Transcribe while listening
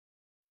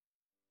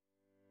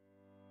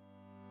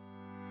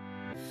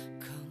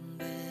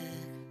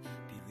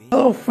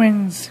Hello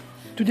friends,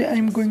 today I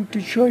am going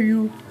to show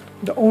you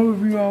the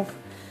overview of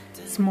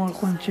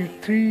Smart Launcher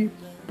 3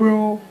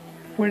 Pro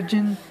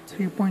version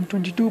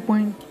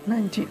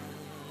 3.22.19.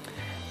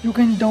 You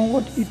can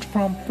download it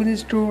from Play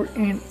Store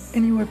and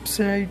any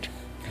website.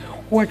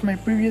 Watch my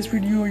previous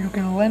video, you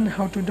can learn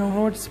how to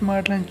download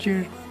Smart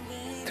Launcher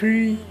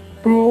 3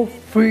 Pro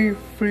free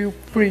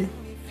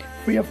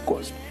of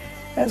cost,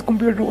 as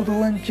compared to other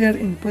launcher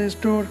in Play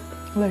Store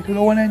like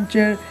Lava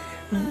Launcher,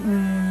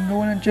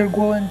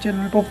 Go Launcher,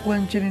 Wallpaper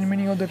Launcher, and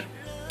many other.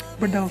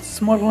 But the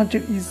Smart Launcher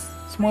is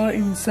smaller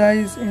in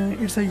size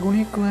and it's a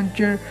unique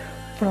launcher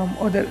from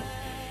other.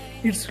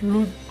 It's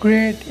look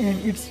great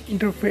and its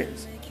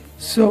interface.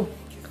 So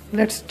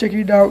let's check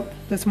it out.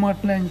 The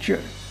Smart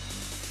Launcher.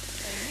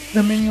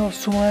 The menu of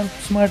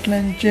Smart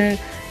Launcher.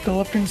 The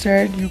left hand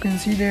side you can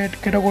see that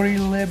category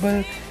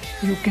label.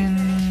 You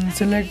can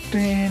select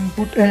and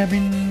put app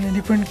in a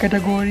different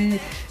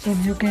category,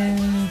 and you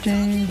can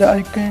change the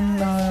icon,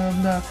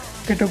 the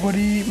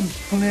category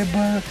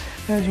label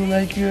as you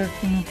like.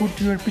 Put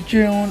your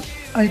picture on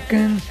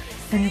icon,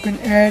 and you can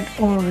add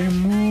or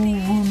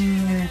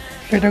remove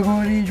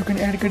category. You can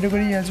add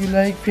category as you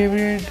like: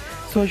 favorite,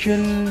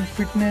 social,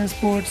 fitness,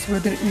 sports,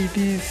 weather,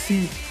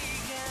 etc.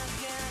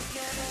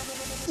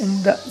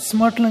 And the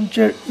Smart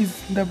Launcher is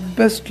the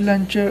best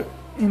launcher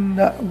in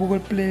the Google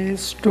Play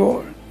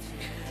Store.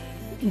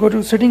 Go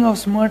to setting of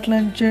Smart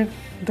Launcher.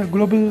 The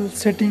global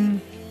setting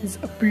is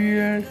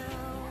appear.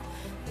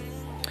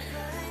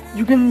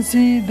 You can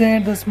see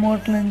that the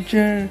Smart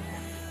Launcher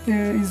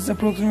is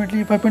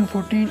approximately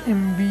 5.14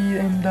 MB,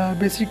 and the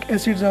basic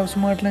assets of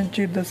Smart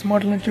Launcher. The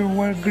Smart Launcher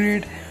work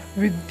great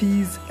with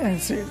these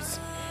assets.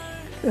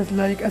 It's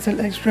like SL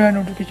Extra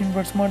notification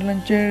for Smart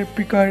Launcher,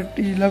 Picard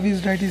Love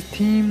is Right is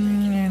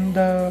theme, and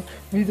the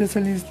with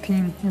SL is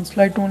theme, and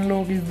slide tone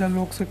lock is the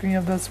lock screen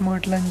of the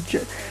Smart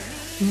Launcher.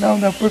 Now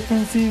the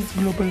preferences,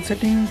 global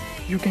setting,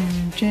 you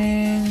can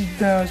change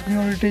the screen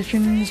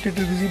rotation,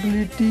 status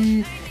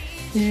visibility,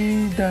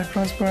 the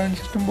transparent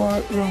system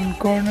bar, round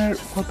corner,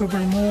 wallpaper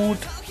mode,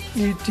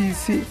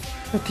 etc.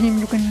 The theme,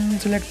 you can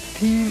select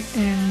theme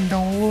and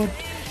download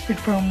it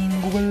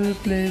from Google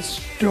Play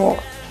Store.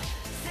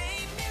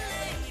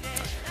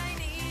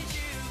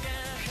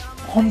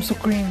 Home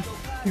screen,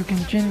 you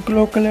can change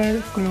clock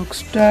color, clock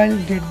style,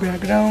 date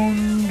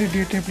background,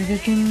 date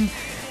application,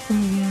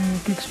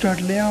 quick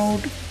start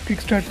layout, quick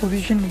start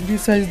position,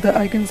 resize the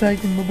icon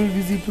size, and bubble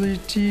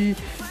visibility.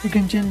 You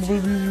can change bubble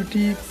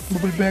visibility,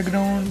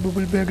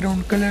 bubble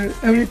background color.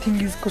 Everything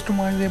is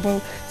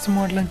customizable.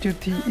 Smart Launcher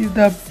 3 is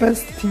the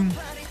best thing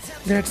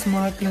that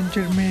Smart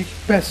Launcher make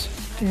best.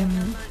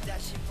 And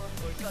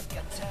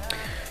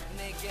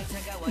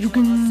you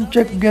can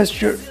check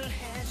gesture.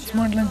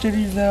 Smart Launcher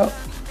is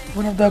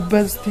one of the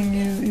best thing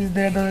is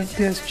that the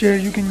gesture.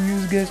 You can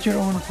use gesture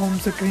on home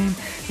screen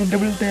and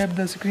double tap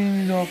the screen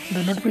is off.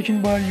 The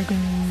notification bar, you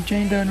can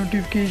change the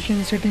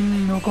notification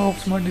setting, knock off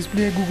smart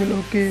display, Google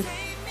OK,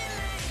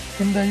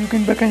 and then you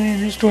can back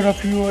and restore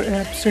of your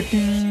app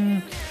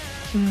setting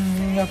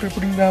after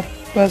putting the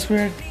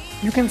password.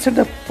 You can set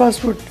the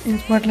password in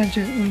Smart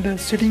Launcher in the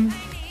setting.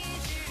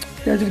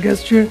 The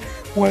gesture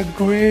work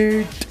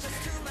great.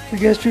 The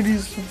gesture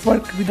is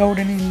work without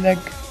any lag.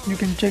 You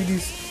can check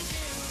this.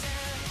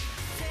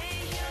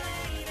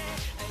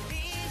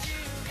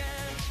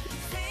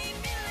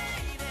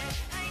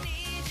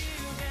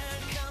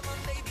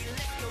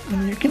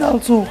 And you can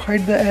also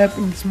hide the app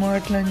in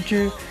Smart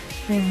Launcher,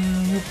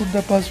 and you put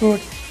the password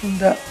in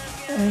the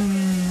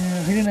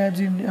hidden apps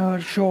in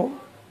our show.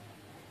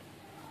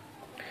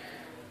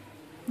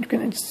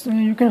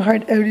 You can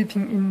hide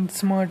everything in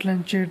Smart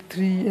Launcher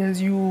 3 as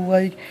you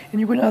like,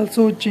 and you can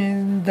also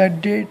change the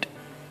date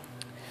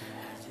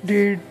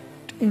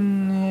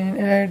in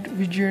add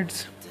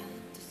widgets.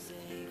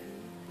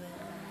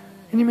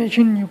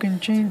 Animation, you can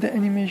change the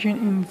animation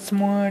in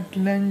Smart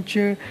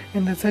Launcher,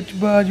 and the search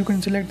bar, you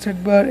can select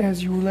search bar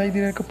as you like.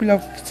 There are a couple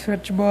of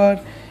search bar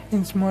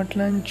in Smart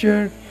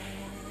Launcher,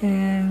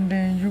 and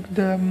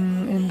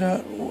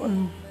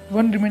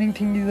one remaining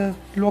thing is the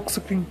lock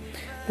screen.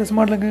 The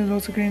Smart Launcher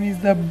lock screen is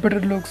the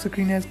better lock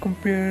screen as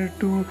compared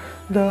to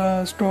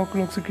the stock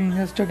lock screen.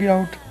 Let's check it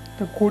out.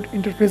 The code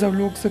interface of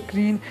lock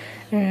screen,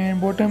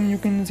 and bottom you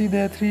can see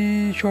the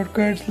 3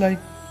 shortcuts like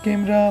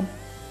camera,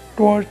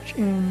 torch,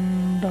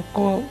 and the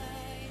call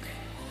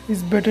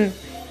is better.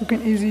 You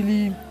can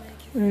easily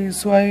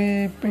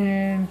swipe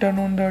and turn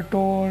on the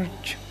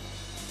torch.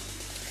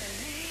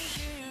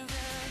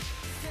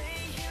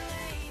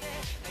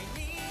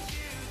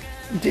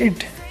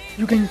 Date,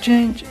 you can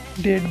change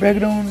date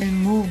background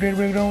and move date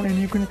background, and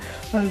you can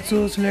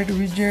also select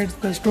widgets,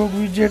 the stock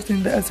widgets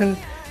and the SL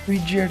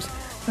widgets.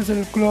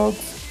 SL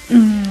clocks,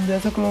 the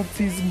SL clocks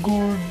is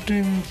good,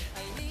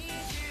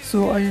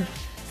 so I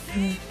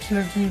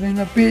select in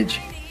the page.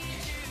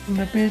 In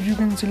the page you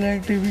can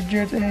select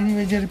widgets, any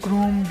widget,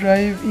 Chrome,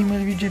 Drive, email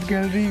widget,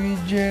 gallery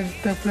widget,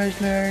 the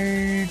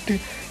flashlight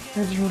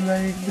as you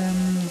like them.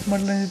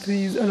 Smart Launcher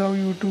 3 is allow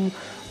you to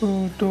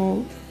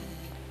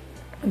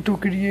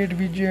create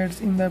widgets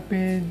in the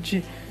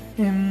page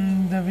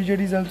The widget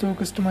is also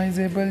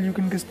customizable. You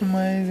can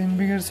customize in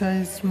bigger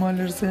size,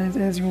 smaller size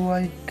as you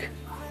like.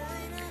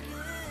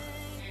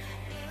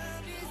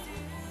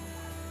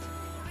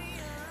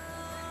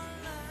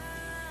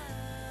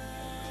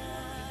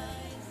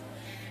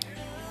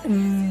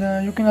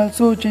 And you can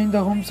also change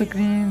the home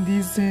screen.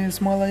 These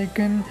small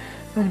icon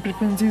and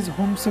preferences,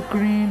 home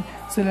screen,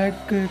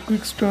 select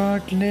quick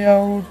start,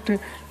 layout.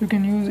 You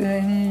can use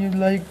any you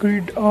like,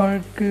 grid,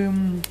 arc,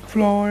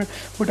 floor,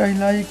 but I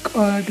like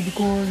arc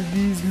because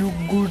these look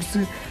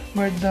good,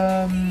 but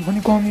the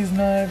honeycomb is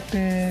not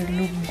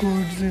look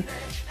good.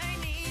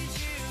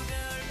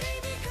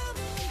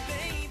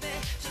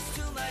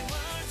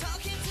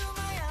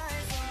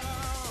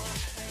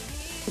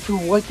 If you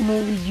like my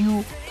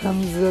video,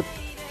 thumbs up.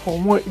 For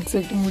more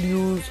exciting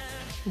videos,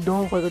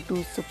 don't forget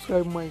to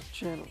subscribe my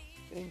channel.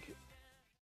 Thank you.